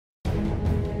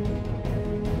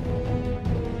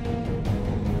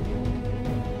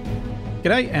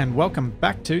G'day and welcome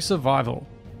back to Survival.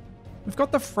 We've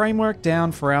got the framework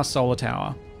down for our solar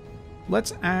tower.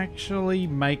 Let's actually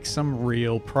make some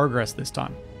real progress this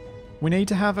time. We need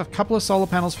to have a couple of solar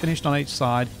panels finished on each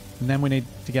side, and then we need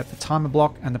to get the timer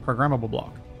block and the programmable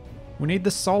block. We need the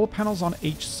solar panels on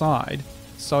each side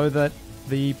so that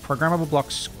the programmable block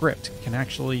script can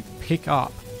actually pick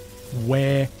up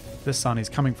where the sun is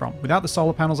coming from. Without the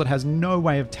solar panels, it has no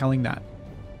way of telling that.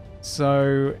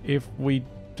 So if we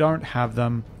don't have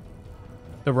them,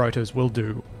 the rotors will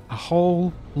do a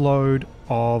whole load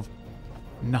of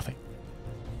nothing.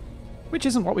 Which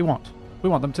isn't what we want. We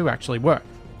want them to actually work.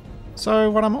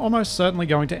 So what I'm almost certainly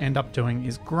going to end up doing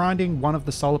is grinding one of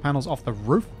the solar panels off the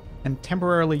roof and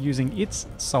temporarily using its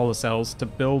solar cells to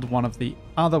build one of the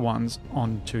other ones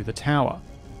onto the tower.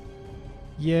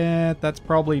 Yeah, that's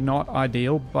probably not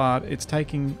ideal, but it's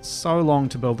taking so long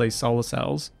to build these solar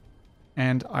cells,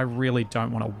 and I really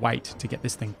don't want to wait to get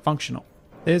this thing functional.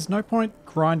 There's no point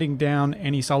grinding down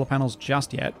any solar panels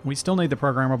just yet. We still need the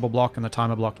programmable block and the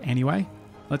timer block anyway.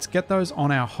 Let's get those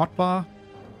on our hotbar,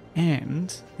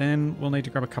 and then we'll need to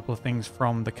grab a couple of things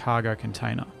from the cargo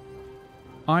container.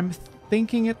 I'm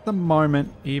thinking at the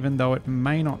moment, even though it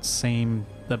may not seem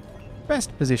the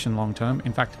best position long term,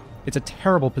 in fact, it's a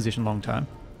terrible position long term,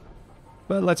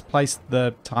 but let's place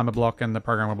the timer block and the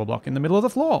programmable block in the middle of the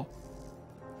floor.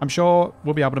 I'm sure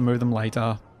we'll be able to move them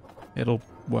later. It'll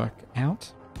work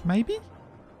out, maybe?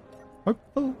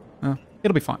 Hopeful?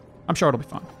 It'll be fine. I'm sure it'll be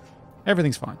fine.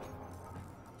 Everything's fine.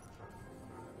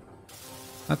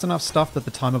 That's enough stuff that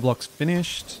the timer block's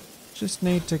finished. Just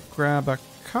need to grab a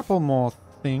couple more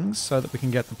things so that we can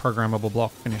get the programmable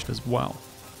block finished as well.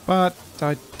 But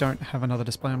I don't have another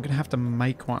display. I'm going to have to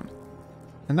make one.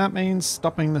 And that means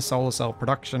stopping the solar cell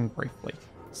production briefly.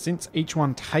 Since each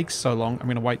one takes so long, I'm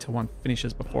going to wait till one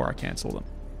finishes before I cancel them.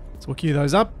 So we'll queue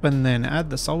those up and then add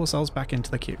the solar cells back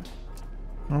into the queue.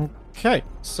 Okay,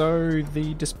 so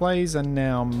the displays are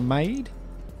now made.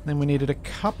 Then we needed a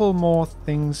couple more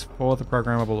things for the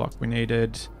programmable block. We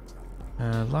needed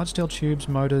large steel tubes,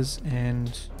 motors,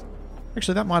 and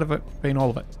actually that might have been all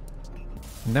of it.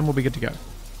 And then we'll be good to go.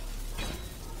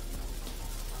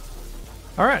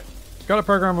 All right, got a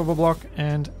programmable block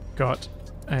and got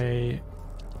a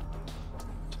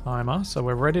timer, so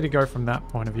we're ready to go from that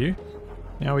point of view.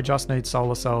 Now we just need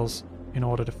solar cells in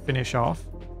order to finish off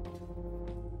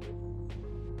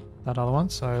that other one.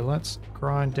 So let's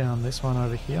grind down this one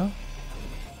over here.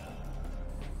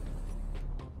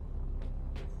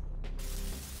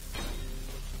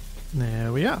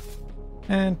 There we are.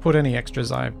 And put any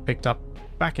extras I picked up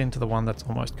back into the one that's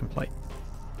almost complete.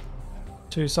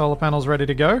 2 solar panels ready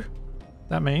to go.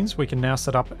 That means we can now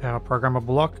set up our programmable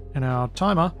block and our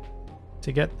timer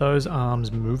to get those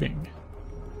arms moving.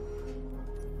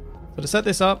 So to set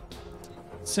this up,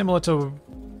 similar to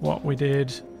what we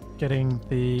did getting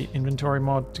the inventory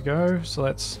mod to go, so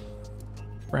let's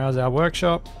browse our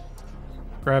workshop,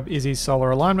 grab Izzy's solar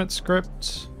alignment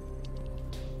script,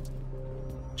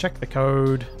 check the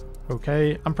code.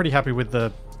 Okay, I'm pretty happy with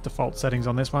the default settings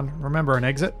on this one. Remember an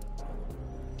exit.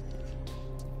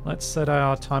 Let's set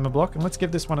our timer block and let's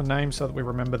give this one a name so that we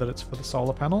remember that it's for the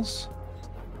solar panels.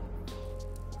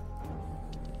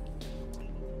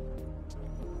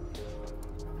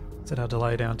 Set our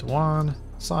delay down to 1,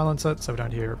 silence it so we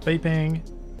don't hear it beeping.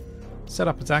 Set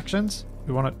up its actions.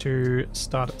 We want it to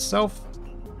start itself.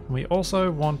 We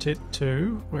also want it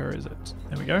to, where is it?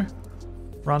 There we go.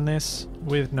 Run this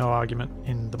with no argument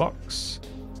in the box.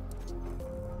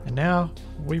 And now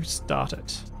we've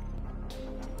started.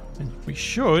 And we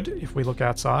should, if we look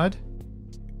outside,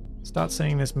 start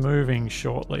seeing this moving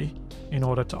shortly in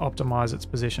order to optimize its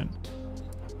position.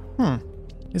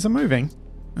 Is it moving?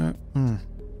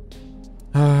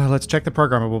 Let's check the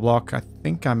programmable block. I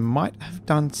think I might have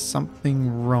done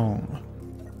something wrong.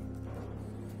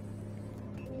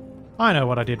 I know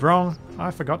what I did wrong.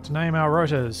 I forgot to name our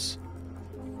rotors.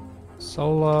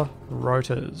 Solar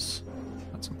rotors.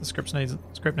 That's what the script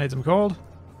needs them called.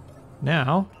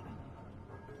 Now,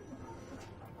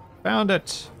 found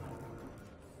it.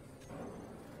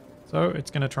 So it's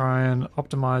going to try and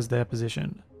optimize their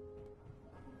position.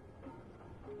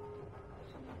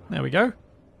 There we go.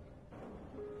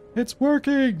 It's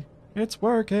working! It's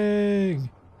working!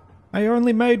 I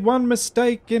only made one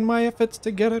mistake in my efforts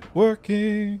to get it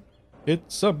working.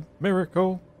 It's a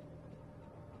miracle.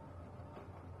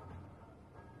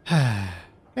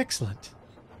 Excellent.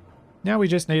 Now we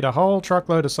just need a whole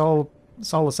truckload of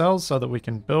solar cells so that we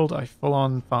can build a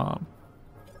full-on farm.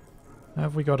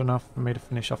 Have we got enough for me to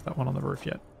finish off that one on the roof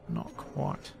yet? Not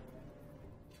quite.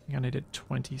 I think I needed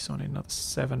 20, so I need another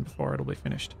 7 before it'll be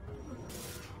finished.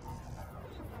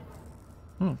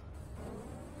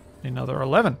 Another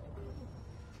 11.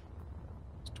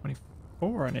 It's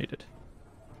 24 I needed.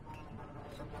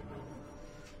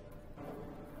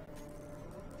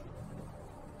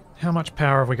 How much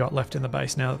power have we got left in the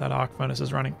base now that that arc furnace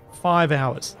is running? 5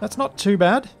 hours. That's not too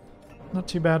bad. Not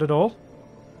too bad at all.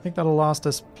 I think that'll last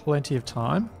us plenty of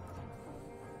time.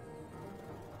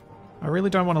 I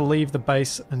really don't want to leave the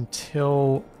base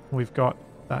until we've got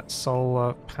that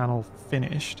solar panel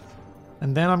finished.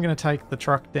 And then I'm going to take the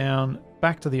truck down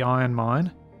back to the iron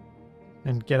mine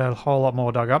and get a whole lot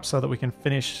more dug up so that we can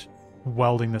finish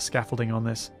welding the scaffolding on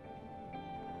this.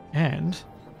 And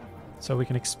so we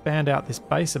can expand out this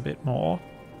base a bit more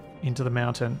into the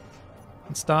mountain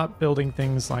and start building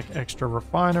things like extra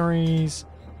refineries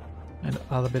and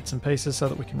other bits and pieces so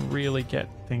that we can really get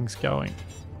things going.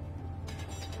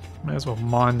 May as well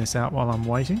mine this out while I'm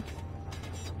waiting.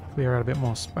 Clear out a bit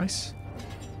more space.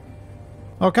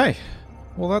 Okay,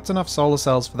 well that's enough solar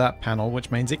cells for that panel, which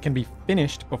means it can be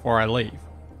finished before I leave,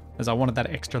 as I wanted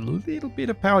that extra little bit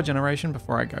of power generation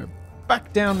before I go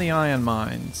back down the iron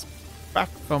mines. Back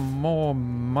for more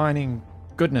mining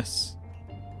goodness.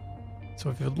 So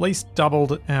we've at least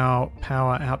doubled our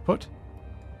power output.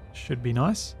 Should be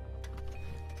nice.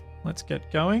 Let's get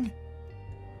going.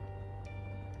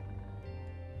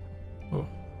 Oh,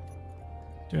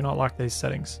 do not like these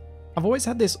settings. I've always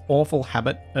had this awful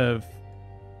habit of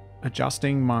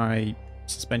adjusting my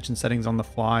suspension settings on the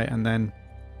fly and then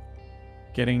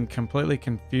getting completely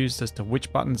confused as to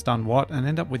which button's done what and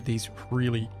end up with these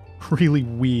really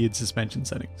weird suspension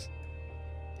settings.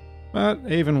 But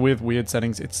even with weird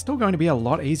settings, it's still going to be a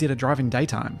lot easier to drive in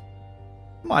daytime.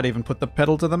 Might even put the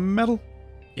pedal to the metal.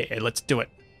 Yeah, let's do it.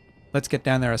 Let's get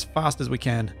down there as fast as we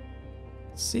can.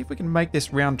 See if we can make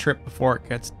this round trip before it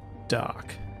gets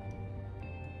dark.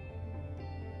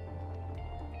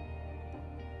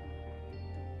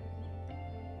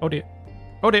 Oh dear.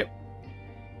 Oh dear.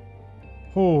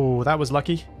 Oh, that was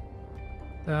lucky.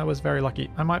 That was very lucky.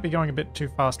 I might be going a bit too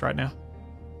fast right now.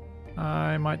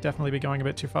 I might definitely be going a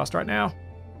bit too fast right now.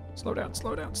 Slow down,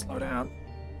 slow down, slow down.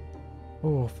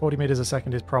 Oh, 40 meters a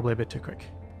second is probably a bit too quick.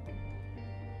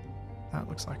 That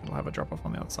looks like it'll have a drop off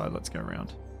on the outside. Let's go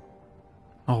around.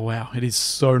 Oh wow, it is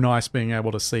so nice being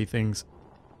able to see things,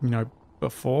 you know,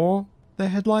 before the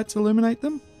headlights illuminate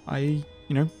them.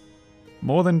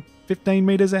 More than 15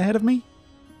 meters ahead of me.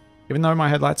 Even though my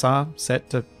headlights are set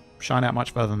to shine out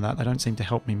much further than that, they don't seem to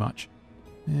help me much.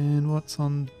 And what's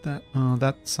on that? Oh,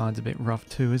 that side's a bit rough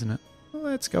too, isn't it?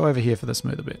 Let's go over here for the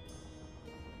smoother bit.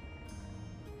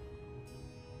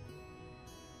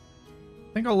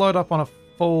 I think I'll load up on a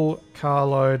full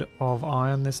carload of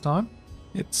iron this time.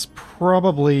 It's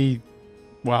probably,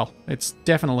 well, it's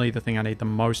definitely the thing I need the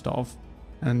most of.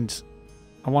 And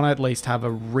I want to at least have a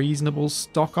reasonable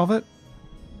stock of it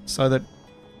so that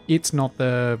it's not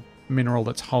the mineral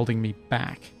that's holding me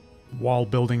back while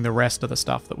building the rest of the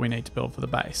stuff that we need to build for the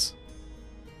base.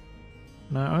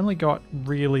 And I only got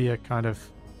really a kind of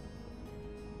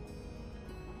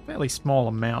fairly small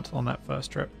amount on that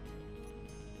first trip.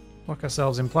 Lock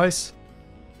ourselves in place.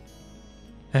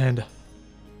 And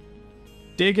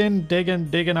digging, digging,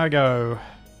 digging I go.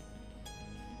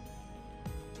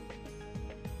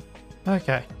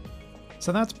 Okay.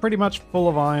 So that's pretty much full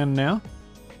of iron now.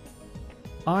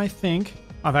 I think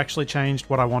I've actually changed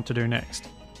what I want to do next.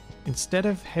 Instead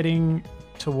of heading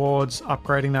towards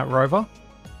upgrading that rover,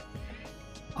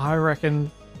 I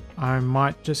reckon I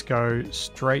might just go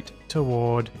straight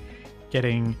toward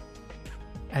getting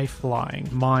a flying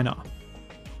miner.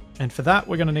 And for that,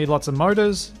 we're going to need lots of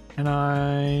motors, and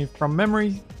I, from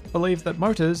memory, believe that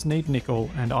motors need nickel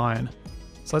and iron.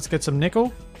 So let's get some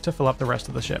nickel to fill up the rest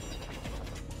of the ship.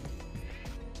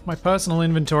 My personal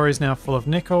inventory is now full of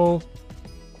nickel.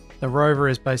 The rover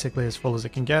is basically as full as it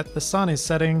can get. The sun is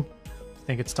setting. I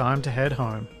think it's time to head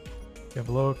home. Have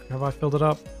a look. Have I filled it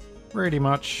up? Pretty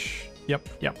much. Yep.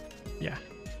 Yeah.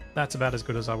 That's about as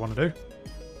good as I want to do.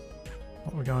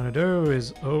 What we're going to do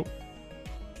is, going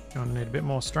to need a bit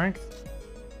more strength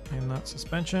in that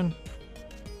suspension.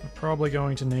 We're probably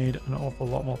going to need an awful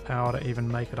lot more power to even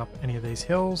make it up any of these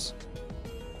hills.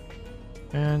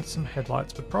 And some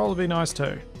headlights would probably be nice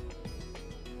too.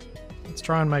 Let's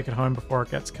try and make it home before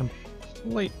it gets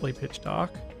completely pitch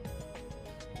dark.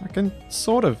 I can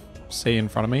sort of see in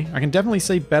front of me. I can definitely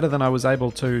see better than I was able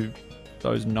to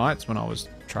those nights when I was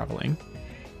traveling.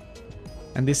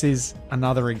 And this is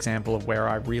another example of where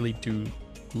I really do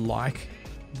like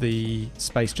the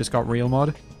Space Just Got Real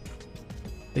mod.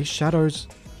 These shadows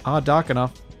are dark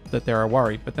enough that they're a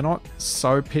worry, but they're not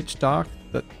so pitch dark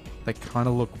that they kind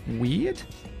of look weird.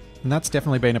 And that's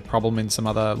definitely been a problem in some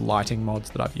other lighting mods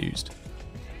that I've used.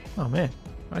 Oh man,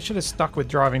 I should have stuck with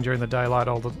driving during the daylight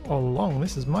all along.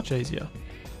 This is much easier.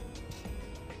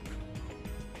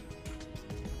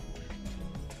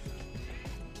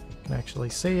 Can actually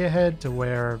see ahead to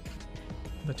where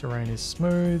the terrain is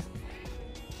smooth.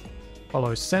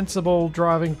 Follow sensible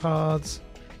driving paths.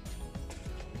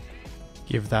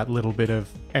 Give that little bit of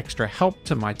extra help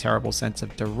to my terrible sense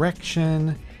of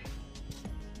direction.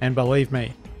 And believe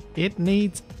me, it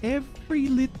needs every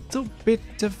little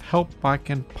bit of help I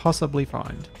can possibly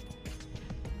find.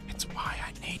 It's why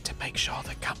I need to make sure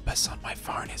the compass on my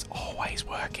phone is always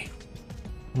working.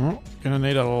 Well, gonna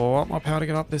need a lot more power to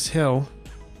get up this hill.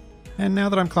 And now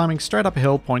that I'm climbing straight up a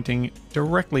hill pointing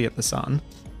directly at the sun,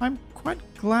 I'm quite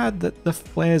glad that the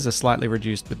flares are slightly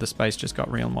reduced with the Space Just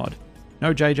Got Real mod.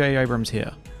 No J.J. Abrams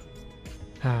here.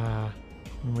 And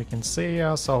we can see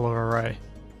our solar array.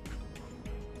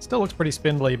 Still looks pretty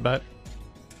spindly, but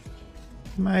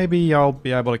maybe I'll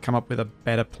be able to come up with a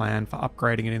better plan for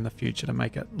upgrading it in the future to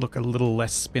make it look a little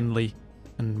less spindly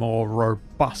and more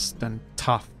robust and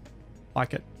tough,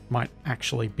 like it might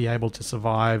actually be able to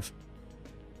survive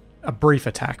a brief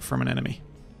attack from an enemy.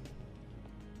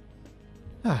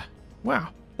 Wow,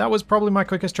 that was probably my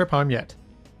quickest trip home yet.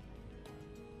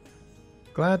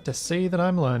 Glad to see that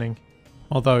I'm learning.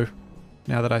 Although,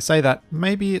 now that I say that,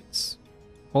 maybe it's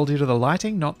all due to the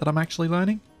lighting, not that I'm actually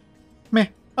learning. Meh,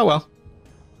 oh well.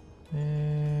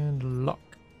 And lock.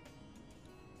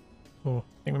 Oh,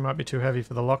 I think we might be too heavy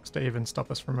for the locks to even stop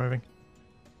us from moving.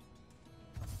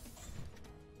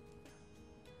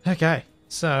 Okay,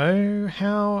 so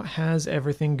how has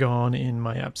everything gone in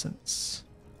my absence?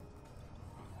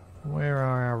 Where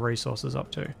are our resources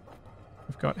up to?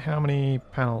 We've got how many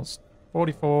panels?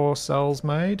 44 cells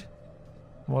made.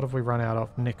 What have we run out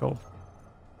of? Nickel.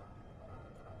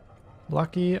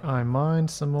 Lucky I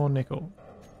mined some more nickel.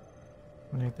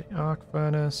 We need the arc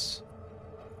furnace,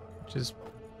 which is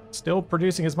still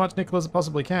producing as much nickel as it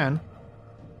possibly can.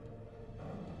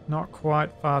 Not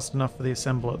quite fast enough for the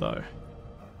assembler though.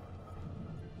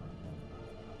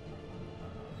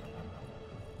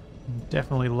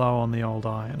 Definitely low on the old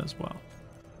iron as well.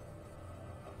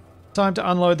 Time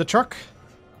to unload the truck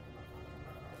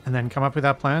and then come up with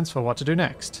our plans for what to do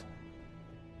next.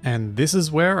 And this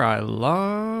is where I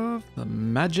love the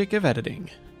magic of editing.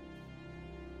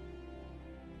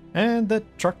 And the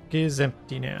truck is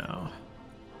empty now.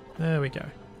 There we go.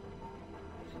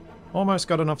 Almost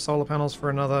got enough solar panels for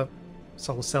another...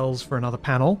 solar cells for another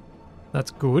panel.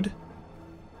 That's good.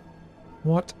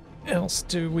 What else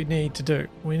do we need to do?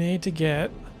 We need to get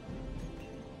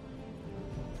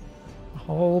a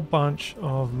whole bunch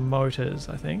of motors,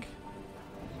 I think.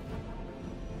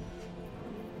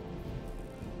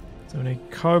 So we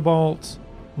need cobalt,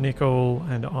 nickel,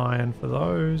 and iron for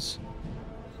those.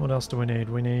 What else do we need?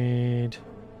 We need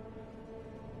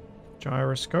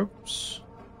gyroscopes.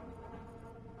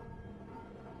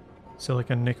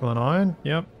 Silicon, nickel, and iron.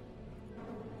 Yep.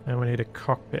 And we need a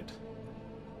cockpit.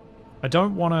 I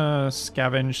don't want to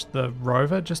scavenge the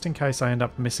rover just in case I end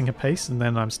up missing a piece and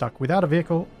then I'm stuck without a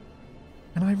vehicle.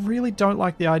 And I really don't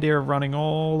like the idea of running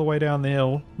all the way down the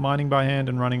hill, mining by hand,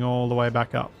 and running all the way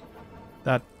back up.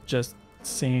 That just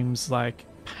seems like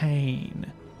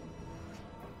pain.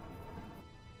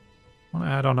 I want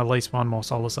to add on at least one more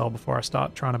solar cell before I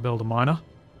start trying to build a miner.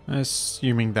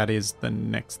 Assuming that is the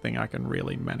next thing I can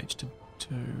really manage to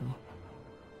do.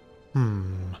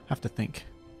 Have to think.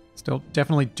 Still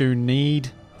definitely do need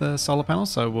the solar panel,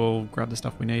 so we'll grab the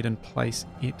stuff we need and place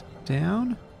it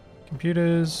down.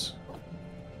 Computers.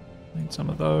 Need some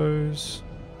of those.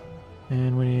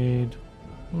 And we need...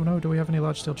 oh no, do we have any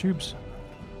large steel tubes?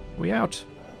 We out.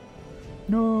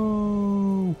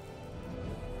 No.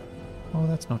 Oh,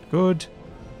 that's not good.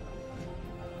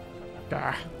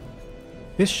 Gah.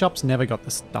 This shop's never got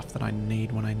the stuff that I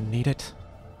need when I need it.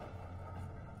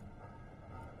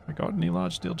 I got any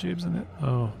large steel tubes in it?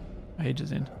 Oh,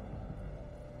 ages in.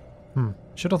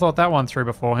 Should have thought that one through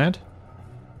beforehand.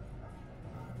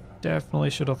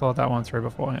 Definitely should have thought that one through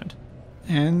beforehand.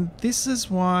 And this is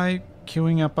why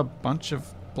queuing up a bunch of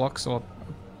blocks, or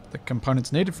the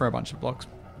components needed for a bunch of blocks,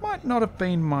 might not have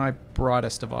been my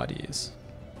brightest of ideas.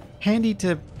 Handy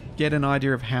to get an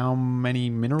idea of how many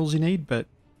minerals you need, but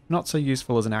not so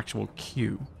useful as an actual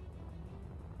queue.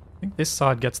 I think this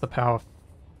side gets the power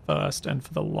first and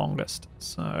for the longest.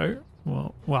 So,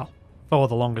 well, for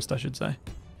the longest I should say.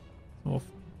 We'll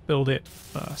build it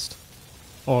first.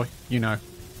 Or, you know,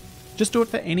 just do it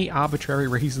for any arbitrary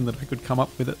reason that I could come up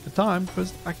with at the time,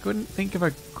 because I couldn't think of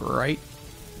a great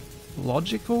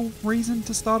logical reason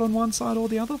to start on one side or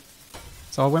the other.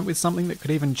 So I went with something that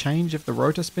could even change if the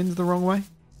rotor spins the wrong way.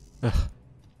 Ugh.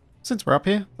 Since we're up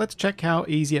here, let's check how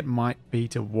easy it might be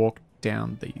to walk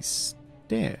down these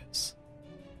stairs.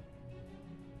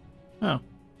 Oh.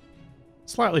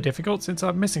 Slightly difficult since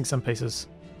I'm missing some pieces.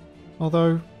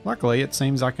 Although, luckily, it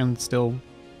seems I can still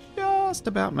just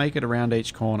about make it around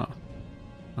each corner.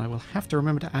 I will have to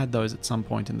remember to add those at some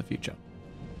point in the future.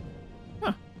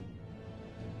 Huh.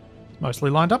 It's mostly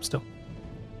lined up still.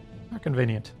 How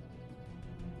convenient.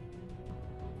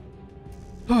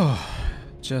 Oh,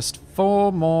 just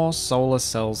 4 more solar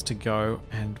cells to go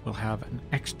and we'll have an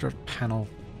extra panel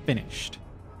finished.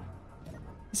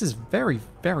 This is very,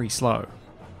 very slow,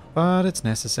 but it's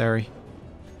necessary.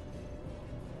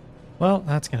 Well,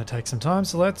 that's going to take some time,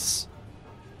 so let's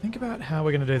think about how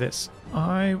we're going to do this.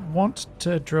 I want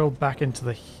to drill back into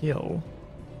the hill,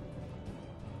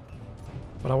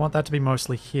 but I want that to be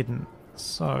mostly hidden.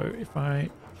 So if I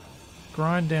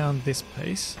grind down this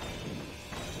piece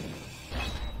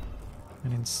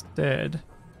and instead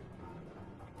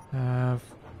have,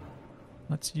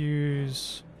 let's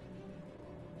use,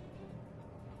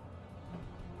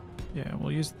 yeah,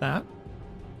 we'll use that.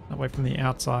 That way from the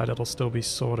outside it'll still be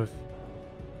sort of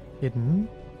hidden.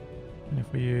 And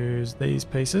if we use these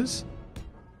pieces,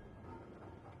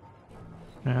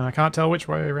 and I can't tell which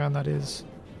way around that is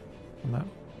from that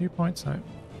viewpoint, so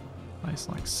place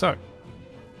like so.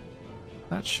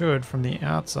 That should, from the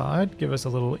outside, give us a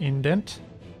little indent,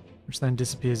 which then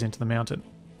disappears into the mountain.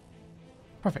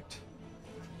 Perfect.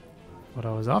 What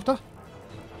I was after.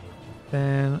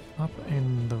 Then up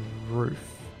in the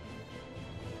roof.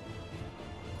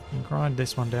 And grind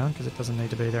this one down because it doesn't need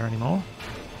to be there anymore.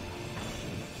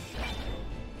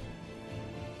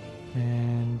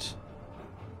 And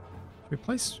we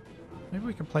place, maybe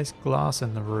we can place glass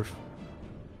in the roof.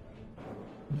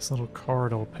 This little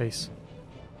corridor piece.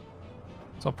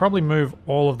 So I'll probably move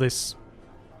all of this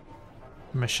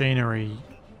machinery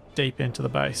deep into the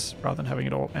base rather than having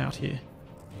it all out here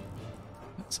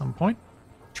at some point.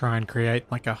 Try and create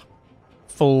like a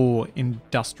full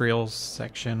industrial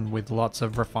section with lots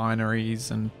of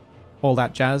refineries and all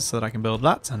that jazz so that I can build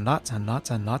lots and lots and lots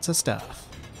and lots of stuff.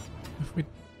 If we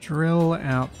drill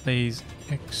out these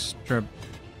extra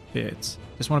bits,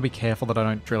 just want to be careful that I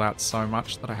don't drill out so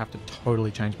much that I have to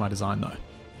totally change my design though.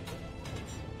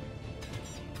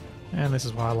 And this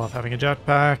is why I love having a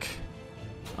jetpack.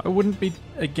 I wouldn't be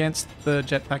against the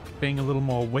jetpack being a little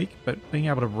more weak, but being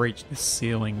able to reach this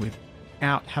ceiling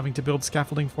without having to build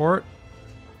scaffolding for it,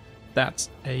 that's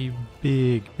a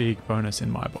big, big bonus in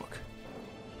my book.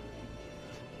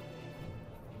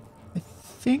 I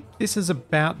think this is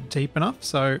about deep enough,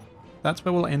 so that's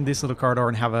where we'll end this little corridor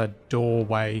and have a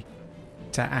doorway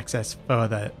to access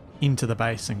further into the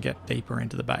base and get deeper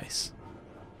into the base.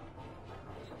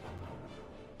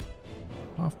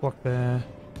 Half block there,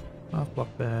 half block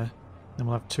there. Then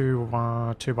we'll have two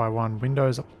by one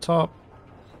windows up the top.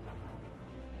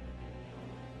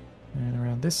 And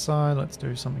around this side, let's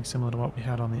do something similar to what we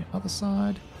had on the other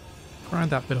side. Grind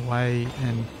that bit away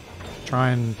and try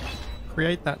and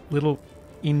create that little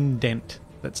indent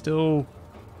that still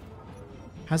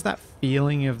has that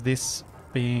feeling of this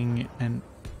being an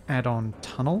add-on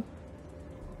tunnel.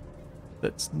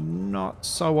 That's not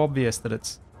so obvious that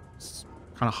it's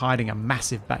kind of hiding a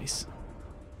massive base.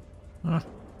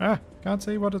 Can't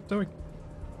see what it's doing.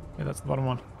 Yeah, that's the bottom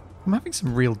one. I'm having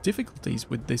some real difficulties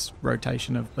with this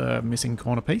rotation of the missing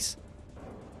corner piece.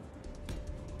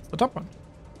 It's the top one.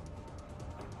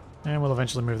 And we'll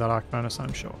eventually move that arc furnace,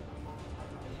 I'm sure.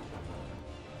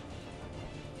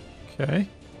 Okay.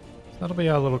 So that'll be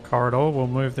our little corridor. We'll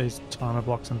move these timer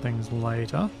blocks and things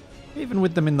later. Even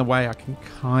with them in the way, I can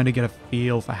kind of get a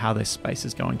feel for how this space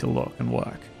is going to look and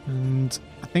work. And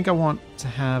I think I want to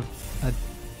have a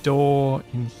door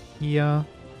in here.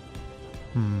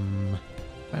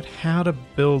 But how to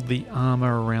build the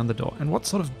armor around the door and what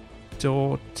sort of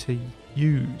door to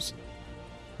use.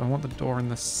 Do I want the door in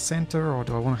the center or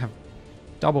do I want to have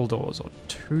double doors or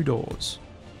 2 doors?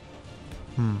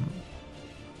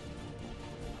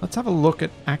 Let's have a look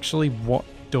at actually what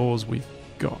doors we've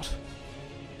got.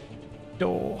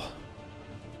 Door.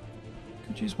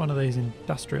 Could use one of these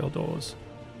industrial doors.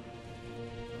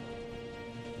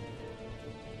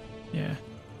 Yeah.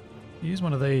 Use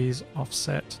one of these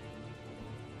offset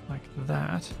like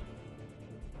that.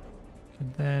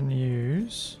 Could then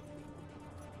use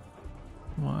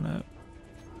one of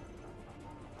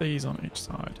these on each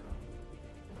side.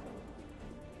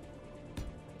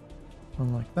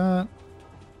 One like that.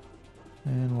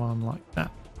 And one like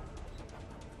that.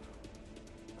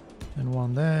 And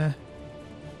one there.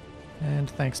 And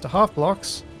thanks to half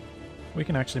blocks, we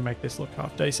can actually make this look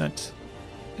half decent.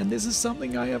 And this is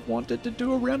something I have wanted to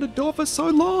do around a door for so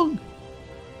long.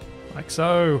 Like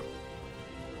so.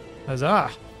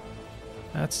 Huzzah.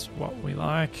 That's what we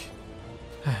like.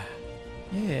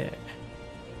 Yeah.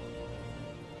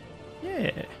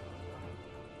 Yeah.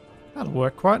 That'll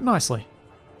work quite nicely.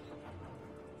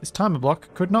 This timer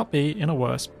block could not be in a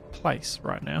worse place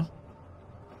right now.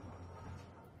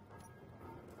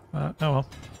 Oh well.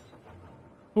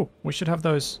 Oh, we should have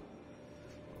those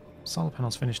solar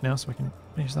panels finished now so we can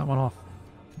finish that one off.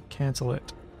 Cancel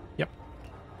it. Yep.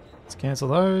 Let's cancel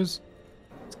those.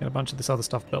 Let's get a bunch of this other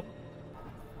stuff built.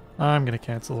 I'm going to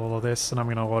cancel all of this and I'm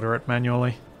going to order it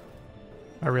manually.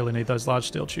 I really need those large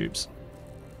steel tubes.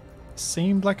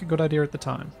 Seemed like a good idea at the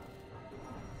time.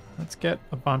 Let's get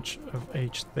a bunch of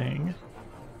each thing.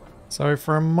 So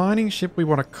for a mining ship we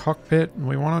want a cockpit and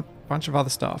we want a bunch of other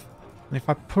stuff. And if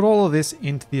I put all of this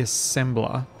into the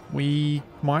assembler, we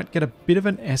might get a bit of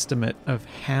an estimate of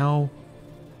how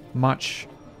much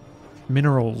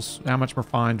minerals, how much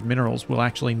refined minerals we'll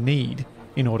actually need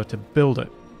in order to build it,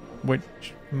 which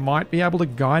might be able to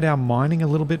guide our mining a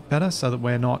little bit better so that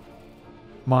we're not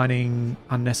mining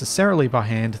unnecessarily by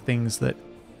hand things that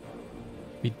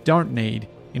we don't need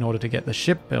in order to get the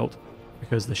ship built,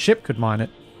 because the ship could mine it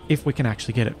if we can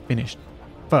actually get it finished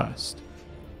first.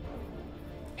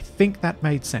 I think that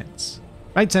made sense.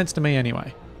 Made sense to me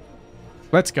anyway.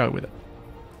 Let's go with it.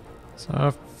 So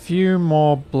a few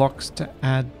more blocks to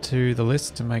add to the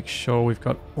list to make sure we've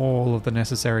got all of the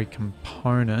necessary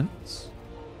components.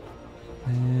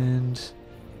 And...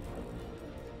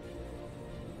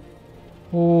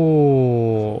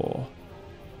 oh,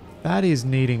 that is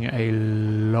needing a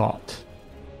lot.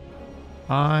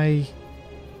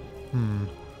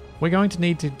 We're going to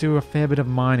need to do a fair bit of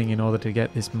mining in order to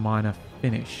get this miner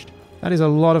finished. That is a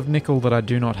lot of nickel that I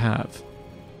do not have.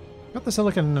 Got the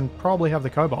silicon and probably have the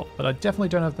cobalt, but I definitely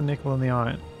don't have the nickel and the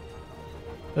iron.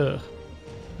 Ugh,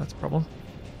 that's a problem.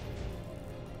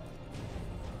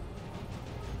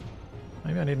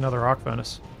 Maybe I need another arc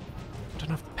furnace. I don't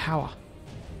have the power.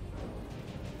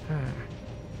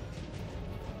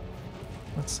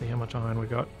 Let's see how much iron we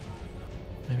got.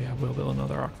 Maybe I will build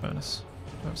another arc furnace.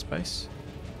 Do I have space?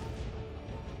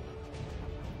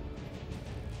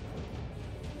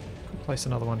 Could place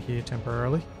another one here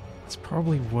temporarily. It's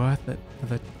probably worth it for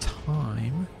the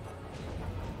time.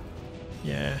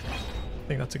 Yeah, I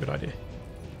think that's a good idea.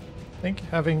 I think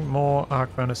having more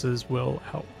arc furnaces will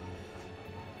help.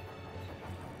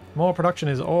 More production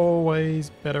is always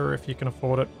better if you can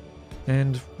afford it.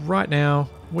 And right now,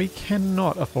 we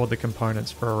cannot afford the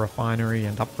components for a refinery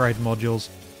and upgrade modules,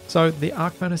 so the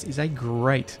arc furnace is a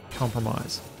great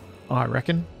compromise, I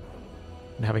reckon.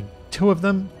 And having two of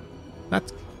them,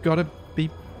 that's gotta be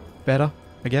better,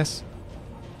 I guess.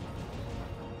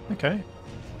 Okay.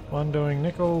 One doing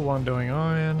nickel, one doing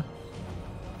iron.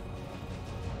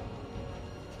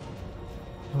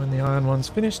 When the iron one's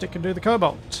finished, it can do the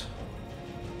cobalt.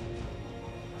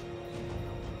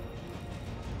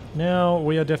 Now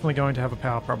we are definitely going to have a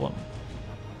power problem.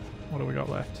 What do we got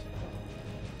left?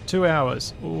 2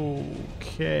 hours.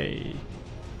 Okay.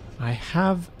 I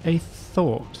have a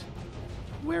thought.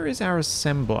 Where is our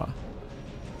assembler?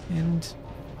 And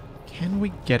can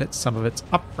we get at some of its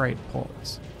upgrade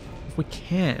ports? If we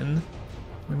can,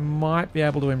 we might be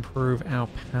able to improve our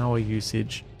power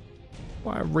usage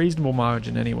by a reasonable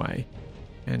margin anyway,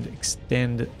 and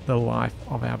extend the life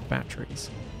of our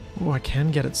batteries. Oh, I can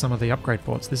get at some of the upgrade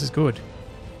ports. This is good.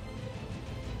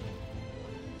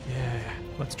 Yeah,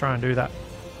 let's try and do that.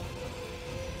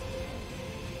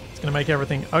 It's going to make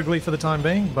everything ugly for the time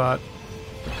being, but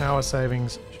the power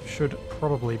savings should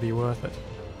probably be worth it.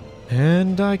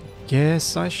 And I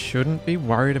guess I shouldn't be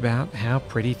worried about how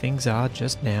pretty things are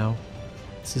just now.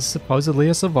 This is supposedly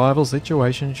a survival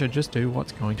situation, should just do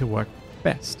what's going to work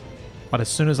best. But as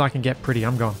soon as I can get pretty,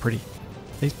 I'm going pretty.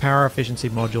 These power efficiency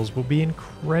modules will be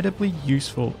incredibly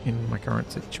useful in my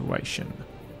current situation.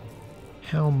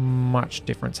 How much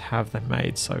difference have they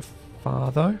made so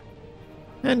far though?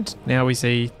 And now we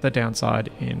see the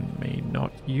downside in me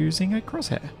not using a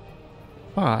crosshair.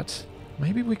 But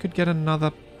maybe we could get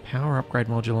another power upgrade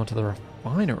module onto the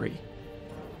refinery.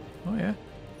 Oh yeah.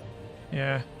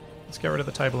 Yeah, let's get rid of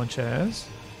the table and chairs.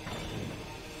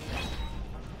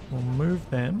 We'll move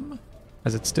them,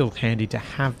 as it's still handy to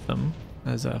have them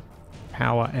as a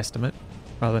power estimate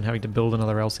rather than having to build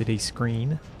another LCD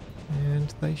screen.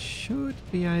 And they should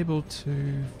be able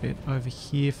to fit over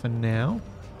here for now.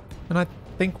 And I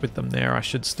think with them there I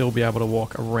should still be able to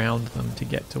walk around them to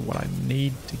get to what I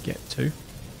need to get to,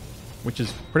 which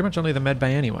is pretty much only the med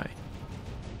bay anyway.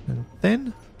 And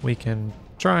then we can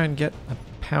try and get a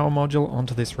power module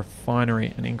onto this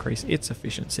refinery and increase its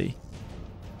efficiency.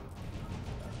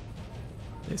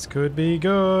 This could be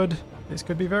good. This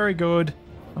could be very good.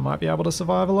 I might be able to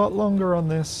survive a lot longer on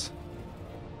this.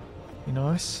 Be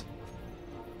nice.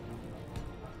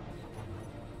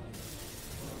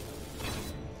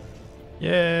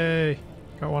 Yay!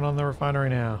 Got one on the refinery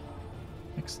now.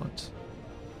 Excellent.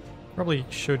 Probably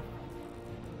should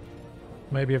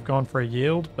maybe have gone for a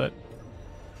yield, but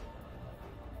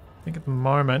I think at the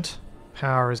moment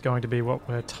power is going to be what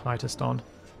we're tightest on.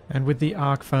 And with the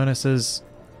arc furnaces,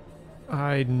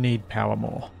 I need power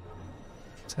more.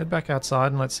 Let's head back outside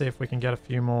and let's see if we can get a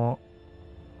few more,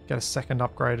 get a second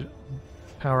upgrade,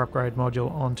 power upgrade module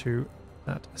onto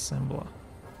that assembler.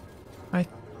 I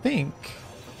think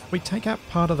if we take out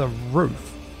part of the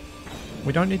roof,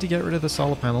 we don't need to get rid of the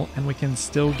solar panel and we can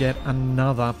still get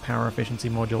another power efficiency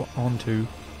module onto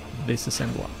this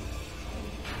assembler.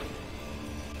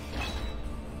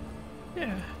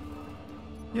 Yeah.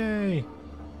 Yay.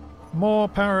 More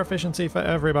power efficiency for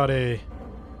everybody.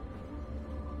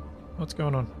 What's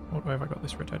going on? What way have I got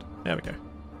this rotated? There we go.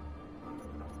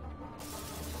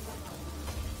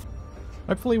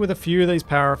 Hopefully with a few of these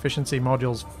power efficiency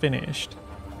modules finished,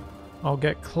 I'll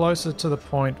get closer to the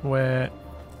point where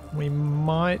we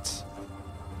might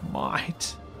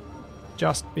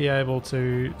just be able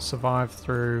to survive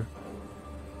through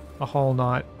a whole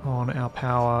night on our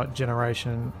power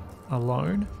generation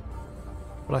alone.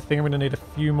 But I think I'm going to need a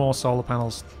few more solar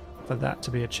panels for that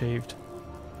to be achieved.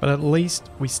 But at least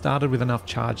we started with enough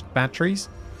charged batteries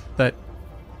that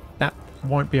that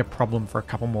won't be a problem for a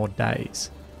couple more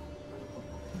days.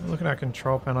 Look at our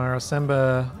control panel. Our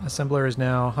assembler is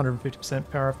now 150%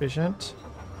 power efficient.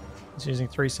 It's using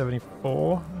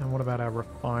 374. And what about our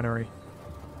refinery?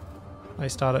 They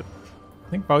start at, I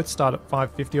think both start at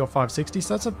 550 or 560,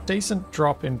 so that's a decent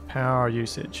drop in power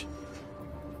usage.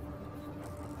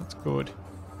 That's good.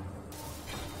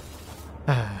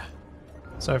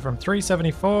 So from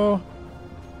 374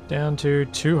 down to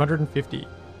 250.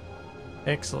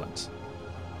 Excellent.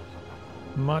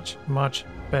 Much, much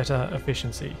better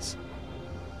efficiencies.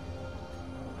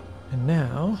 And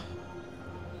now,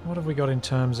 what have we got in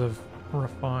terms of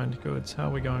refined goods? How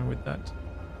are we going with that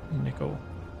nickel?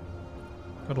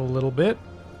 Got a little bit.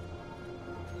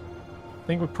 I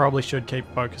think we probably should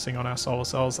keep focusing on our solar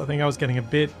cells. I think I was getting a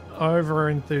bit over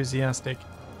enthusiastic,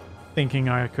 thinking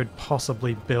I could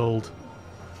possibly build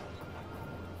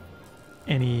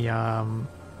any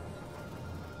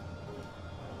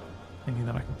thinking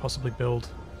that I could possibly build.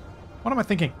 What am I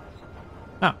thinking?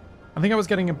 Ah, I think I was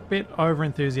getting a bit over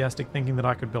enthusiastic, thinking that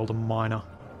I could build a miner.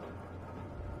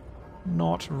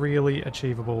 Not really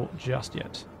achievable just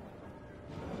yet.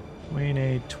 We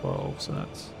need 12, so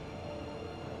that's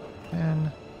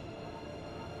 10.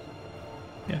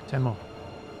 Yeah, 10 more.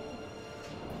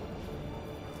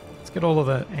 Let's get all of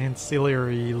the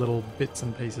ancillary little bits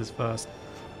and pieces first,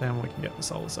 then we can get the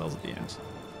solar cells at the end.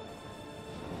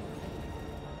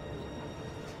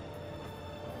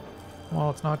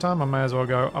 While it's night time, I may as well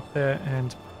go up there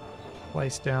and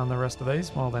place down the rest of these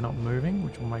while they're not moving,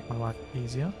 which will make my life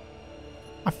easier.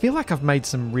 I feel like I've made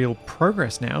some real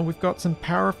progress now. We've got some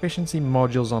power efficiency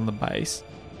modules on the base.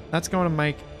 That's going to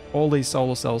make all these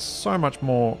solar cells so much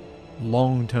more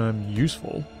long-term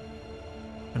useful.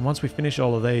 And once we finish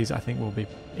all of these, I think we'll be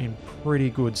in pretty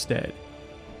good stead.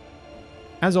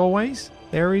 As always,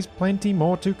 there is plenty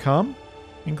more to come,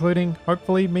 including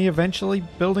hopefully me eventually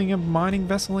building a mining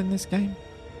vessel in this game.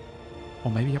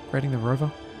 Or maybe upgrading the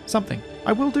rover. Something.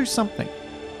 I will do something.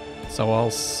 So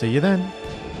I'll see you then.